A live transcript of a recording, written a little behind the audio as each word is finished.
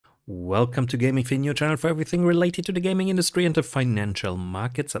Welcome to Gaming Fin, your channel for everything related to the gaming industry and the financial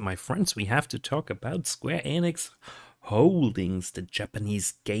markets. And my friends, we have to talk about Square Enix Holdings, the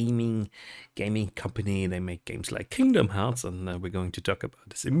Japanese gaming company. They make games like Kingdom Hearts, and we're going to talk about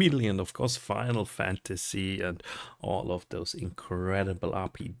this immediately. And of course, Final Fantasy and all of those incredible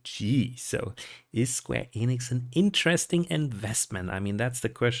RPGs. So, is Square Enix an interesting investment? I mean, that's the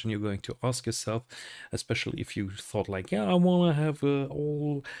question you're going to ask yourself, especially if you thought like, yeah, I want to have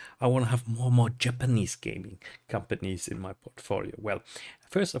more and more Japanese gaming companies in my portfolio. Well,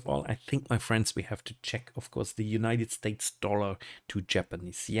 first of all, I think, my friends, we have to check, of course, the United States dollar to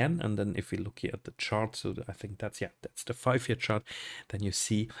Japanese yen. And then if we look here at the chart, so I think that's the 5-year chart, then you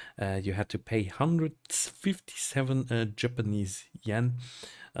see you had to pay 157 Japanese yen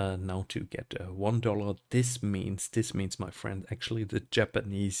now to get $1. This means, my friend, actually the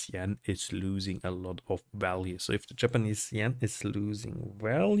Japanese yen is losing a lot of value. So if the Japanese yen is losing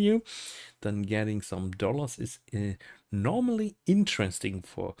value, then getting some dollars is normally interesting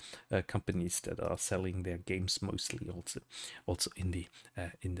for companies that are selling their games mostly also in the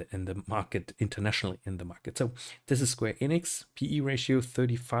market, internationally in the market. So this is Square Enix, PE ratio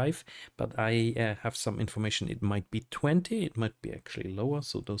 35, but I have some information. It might be 20, it might be actually lower,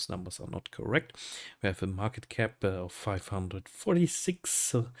 so those numbers are not correct. We have a market cap of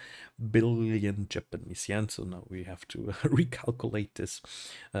 546 billion Japanese yen, so now we have to recalculate this.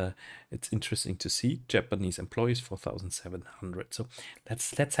 It's interesting to see Japanese employees 4,700. So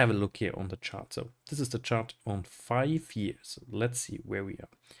let's have a look here on the chart. So this is the chart on 5 years. So let's see where we are.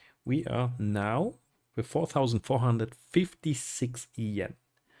 We are now with 4,456 yen.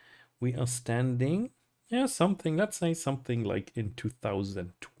 We are standing, something, let's say something like in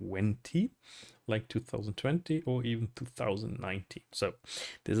 2020, or even 2019. So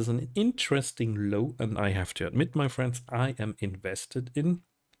this is an interesting low, and I have to admit, my friends, I am invested in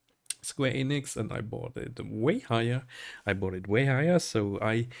Square Enix, and I bought it way higher. So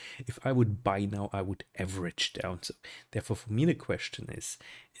if I would buy now, I would average down. So therefore, for me, the question is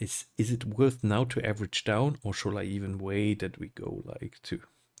it worth now to average down, or shall I even wait that we go like to,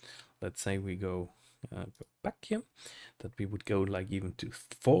 let's say we go back here, that we would go like even to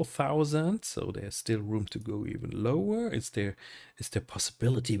 4,000. So there's still room to go even lower. Is there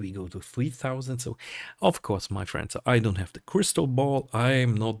possibility we go to 3,000? So of course, my friends, I don't have the crystal ball.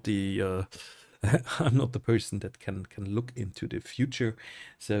 I'm not the I'm not the person that can look into the future.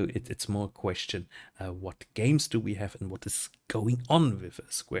 So it's more a question, what games do we have and what is going on with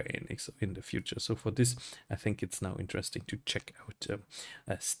Square Enix in the future. So for this, I think it's now interesting to check out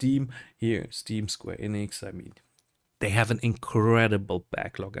Steam here. Steam, Square Enix, I mean, they have an incredible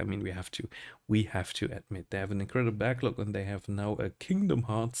backlog. I mean, we have to admit they have an incredible backlog, and they have now a Kingdom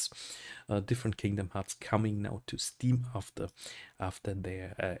Hearts, different Kingdom Hearts coming now to Steam after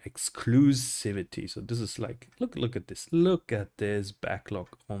their exclusivity. So this is like, look at this backlog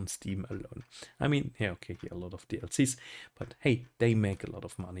on Steam alone. I mean, here a lot of DLCs, but hey, they make a lot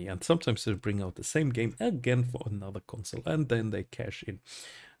of money, and sometimes they bring out the same game again for another console, and then they cash in.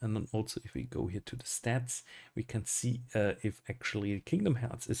 And then also, if we go here to the stats, we can see if actually Kingdom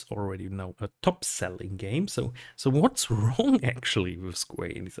Hearts is already now a top-selling game. So what's wrong actually with Square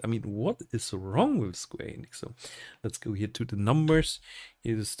Enix? I mean, what is wrong with Square Enix? So let's go here to the numbers.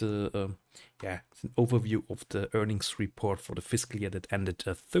 Here's the it's an overview of the earnings report for the fiscal year that ended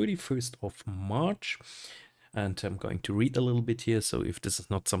 31st of March. And I'm going to read a little bit here. So if this is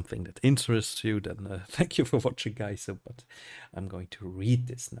not something that interests you, then thank you for watching, guys. So, but I'm going to read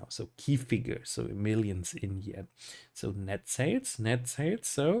this now. So key figures, so millions in yen. So net sales.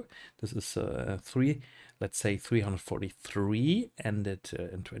 So this is let's say 343 ended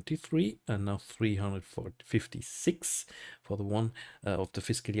in 23, and now 356 for the one of the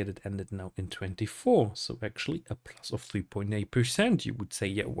fiscal year that ended now in 24. So actually a plus of 3.8%. You would say,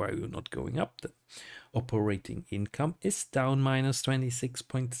 yeah, why are you not going up then? Operating income is down minus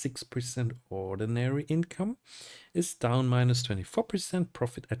 26.6%. Ordinary income is down minus 24%.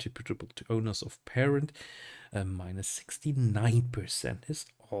 Profit attributable to owners of parent minus 69% is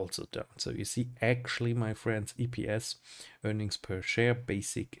also down. So you see, actually, my friends, EPS, earnings per share,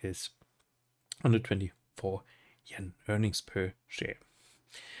 basic is 124 yen earnings per share.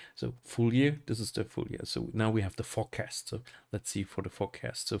 So full year, this is the full year. So now we have the forecast. So let's see for the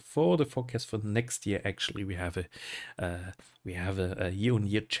forecast. So for the forecast for next year, actually we have a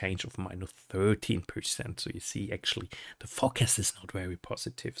year-on-year change of minus 13%. So you see, actually the forecast is not very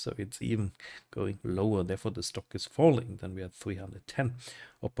positive. So it's even going lower. Therefore the stock is falling. Then we have 310.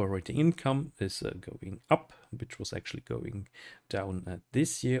 Operating income is going up, which was actually going down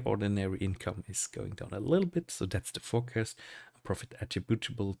this year. Ordinary income is going down a little bit. So that's the forecast. profit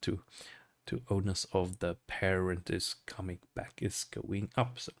attributable to owners of the parent is coming back, is going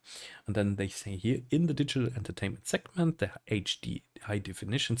up. So, and then they say here in the digital entertainment segment, the HD high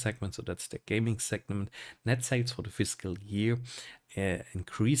definition segment, so that's the gaming segment, net sales for the fiscal year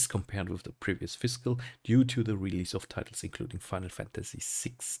increased compared with the previous fiscal due to the release of titles including Final Fantasy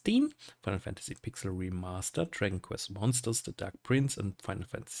 16, Final Fantasy Pixel Remastered, Dragon Quest Monsters, The Dark Prince, and Final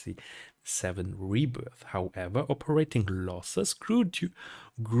Fantasy 7 Rebirth. However, operating losses grew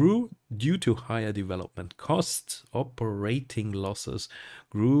due to higher development costs. Operating losses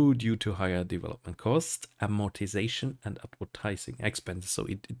grew due to higher development costs, amortization, and advertising expenses. So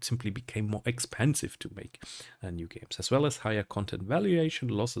it simply became more expensive to make new games, as well as higher content valuation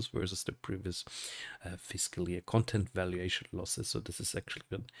losses versus the previous fiscal year. Content valuation losses. So this is actually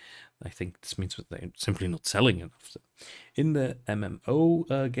good. I think this means that they're simply not selling enough. So in the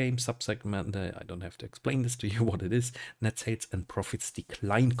MMO game subsegment, I don't have to explain this to you what it is. Net sales and profits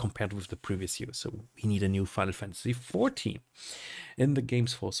declined compared with the previous year. So we need a new Final Fantasy 14. In the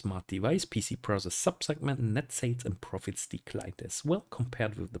games for smart device, PC browser subsegment, net sales and profits declined as well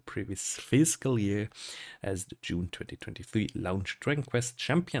compared with the previous fiscal year, as the June 2023 launch Dragon Quest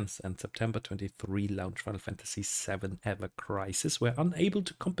Champions and September 23 launch Final Fantasy 7 Ever Crisis were unable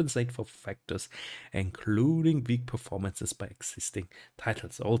to compensate for factors including weak performances by existing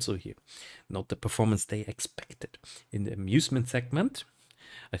titles. Also here, not the performance they expected. In the amusement segment,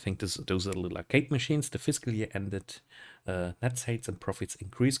 I think those are little arcade machines. The fiscal year ended, net sales and profits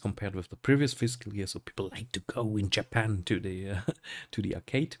increased compared with the previous fiscal year. So people like to go in Japan to the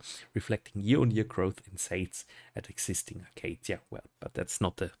arcade, reflecting year-on-year growth in sales at existing arcades. Yeah, well, but it's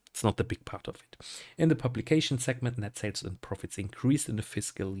not the big part of it. In the publication segment, net sales and profits increased in the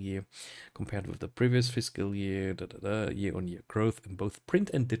fiscal year compared with the previous fiscal year. Year-on-year growth in both print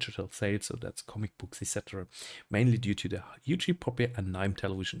and digital sales, so that's comic books, etc., mainly due to the hugely popular anime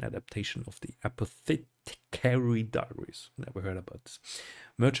television adaptation of the Apothecary Diaries. Never heard about this.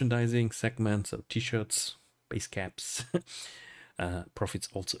 Merchandising segment, so t-shirts, base caps. Profits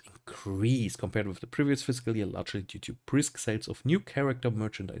also increased compared with the previous fiscal year, largely due to brisk sales of new character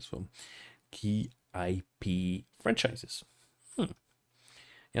merchandise from key IP franchises.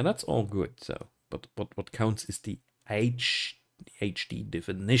 Yeah, that's all good. So, but what counts is the HD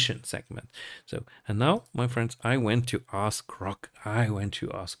definition segment. So, and now, my friends, I went to ask Grok.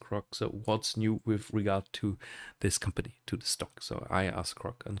 So, what's new with regard to this company, to the stock? So, I asked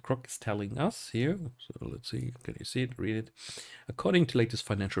Grok, and Grok is telling us here. So, let's see. Can you see it? Read it. According to latest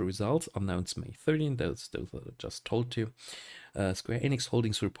financial results announced May 13th, those that I just told you, Square Enix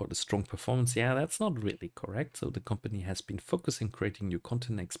Holdings reported strong performance. Yeah, that's not really correct. So the company has been focusing on creating new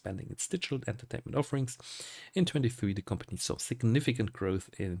content and expanding its digital entertainment offerings. In 2023, the company saw significant growth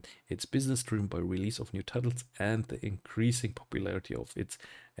in its business driven by release of new titles and the increasing popularity of its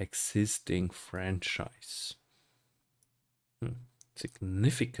existing franchise.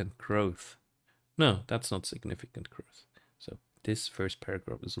 Significant growth. No, that's not significant growth. So this first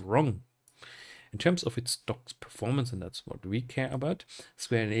paragraph is wrong. In terms of its stock's performance, and that's what we care about,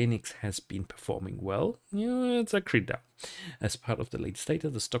 Square Enix has been performing well. Yeah, it's actually down. As part of the latest data,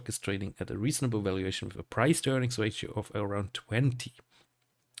 the stock is trading at a reasonable valuation with a price-to-earnings ratio of around 20.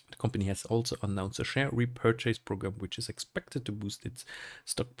 The company has also announced a share repurchase program, which is expected to boost its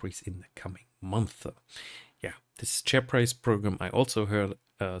stock price in the coming month. Yeah, this share price program, I also heard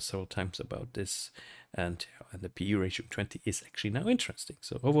several times about this, and the PE ratio 20 is actually now interesting.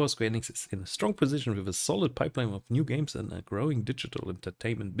 So overall, Square Enix is in a strong position with a solid pipeline of new games and a growing digital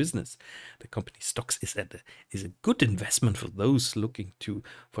entertainment business. The company's stocks is a good investment for those looking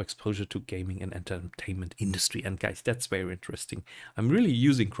for exposure to gaming and entertainment industry. And guys, that's very interesting. I'm really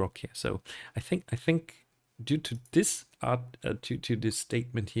using Grok here, so I think due to this to this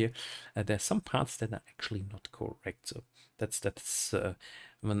statement here, there's some parts that are actually not correct. So that's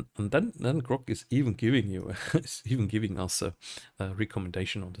and then Grok is even giving us a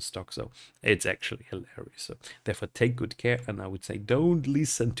recommendation on the stock. So it's actually hilarious. So therefore, take good care. And I would say don't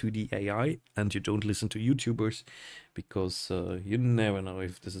listen to the AI and you don't listen to YouTubers, because you never know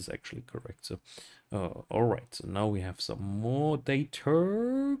if this is actually correct. So all right. So now we have some more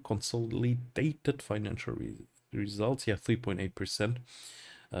data. Consolidated financial results. Yeah, 3.8%.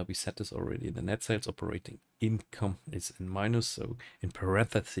 We said this already. The net sales operating income is in minus, so in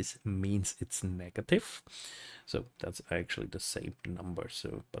parentheses means it's negative. So that's actually the same number.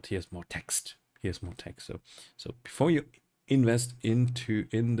 So, but here's more text. So before you invest in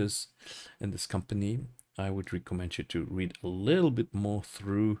this company, I would recommend you to read a little bit more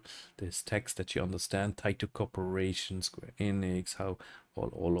through this text that you understand, Taito Corporation, Square Enix, how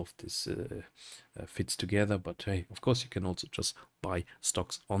all of this fits together. But hey, of course, you can also just buy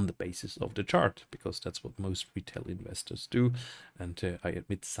stocks on the basis of the chart, because that's what most retail investors do. And I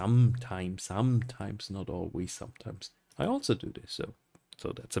admit sometimes, not always, sometimes I also do this.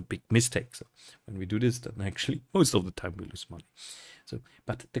 So that's a big mistake. So when we do this, then actually most of the time we lose money. So,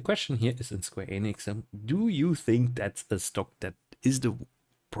 but the question here is in Square Enix, do you think that's a stock that is the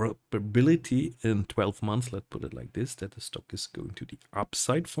probability in 12 months, let's put it like this, that the stock is going to the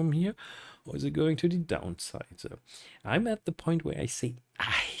upside from here, or is it going to the downside? So I'm at the point where I say,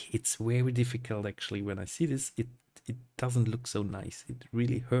 it's very difficult actually. When I see this, it doesn't look so nice. It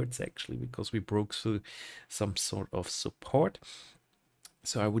really hurts actually, because we broke through some sort of support.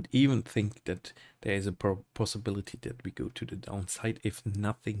 So I would even think that there is a possibility that we go to the downside if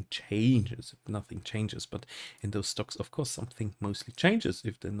nothing changes. But in those stocks, of course, something mostly changes.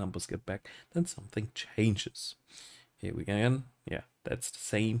 If the numbers get back, then something changes. Here we go. Yeah, that's the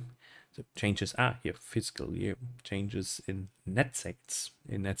same. So changes here, fiscal year changes in net sales,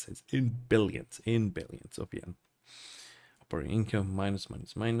 in billions of yen. Operating income minus.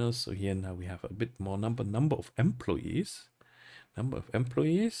 So here now we have a bit more number of employees.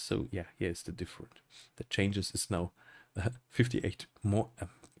 So yeah, here's the difference. The changes is now 58 more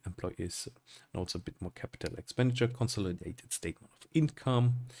employees, and also a bit more capital expenditure, consolidated statement of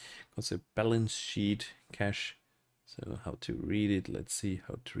income, also balance sheet, cash. So how to read it? Let's see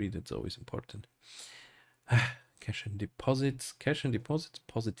how to read it. It's always important. Cash and deposits,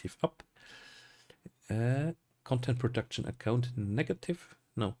 positive up. Content production account negative.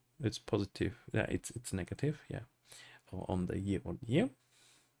 No, it's positive. Yeah, it's negative. Yeah. On the year-on-year.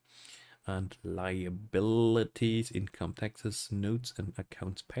 And liabilities, income taxes, notes, and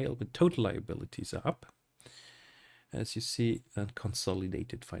accounts payable. Total liabilities are up, as you see, and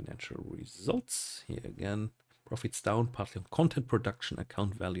consolidated financial results. Here again, profits down, partly on content production,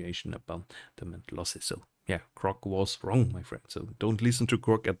 account valuation, abandonment losses. So yeah, Grok was wrong, my friend. So don't listen to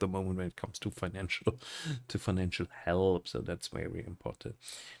Grok at the moment when it comes to financial help. So that's very important.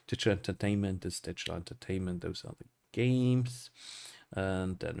 Digital entertainment is digital entertainment. Those are the games.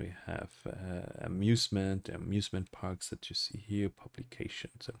 And then we have amusement parks that you see here,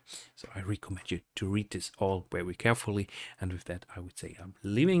 publications. So I recommend you to read this all very carefully. And with that, I would say I'm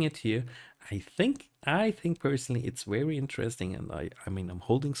leaving it here. I think personally it's very interesting, and I mean I'm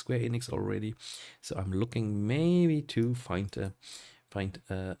holding Square Enix already, so I'm looking maybe to find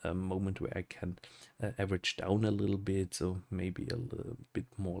a moment where I can average down a little bit, so maybe a little bit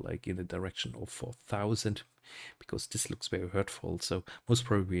more like in the direction of 4,000, because this looks very hurtful. So most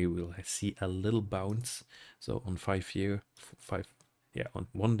probably we'll see a little bounce. So on 5 year, on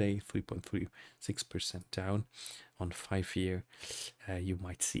 1 day 3.36% down. On 5 year, you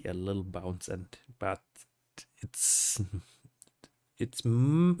might see a little bounce, but it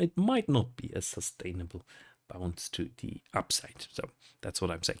might not be a sustainable bounce to the upside. So that's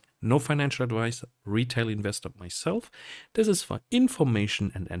what I'm saying. No financial advice, retail investor myself. This is for information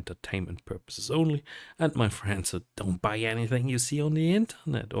and entertainment purposes only. And my friends, so don't buy anything you see on the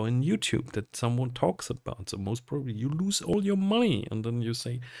internet or in YouTube that someone talks about. So most probably you lose all your money, and then you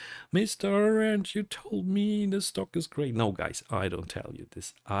say, Mr. Orange, you told me the stock is great. No, guys, I don't tell you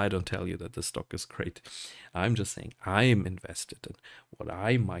this. I don't tell you that the stock is great. I'm just saying I'm invested in what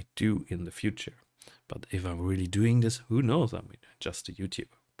I might do in the future. But if I'm really doing this, who knows? I mean, just a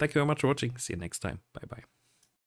YouTuber. Thank you very much for watching. See you next time. Bye-bye.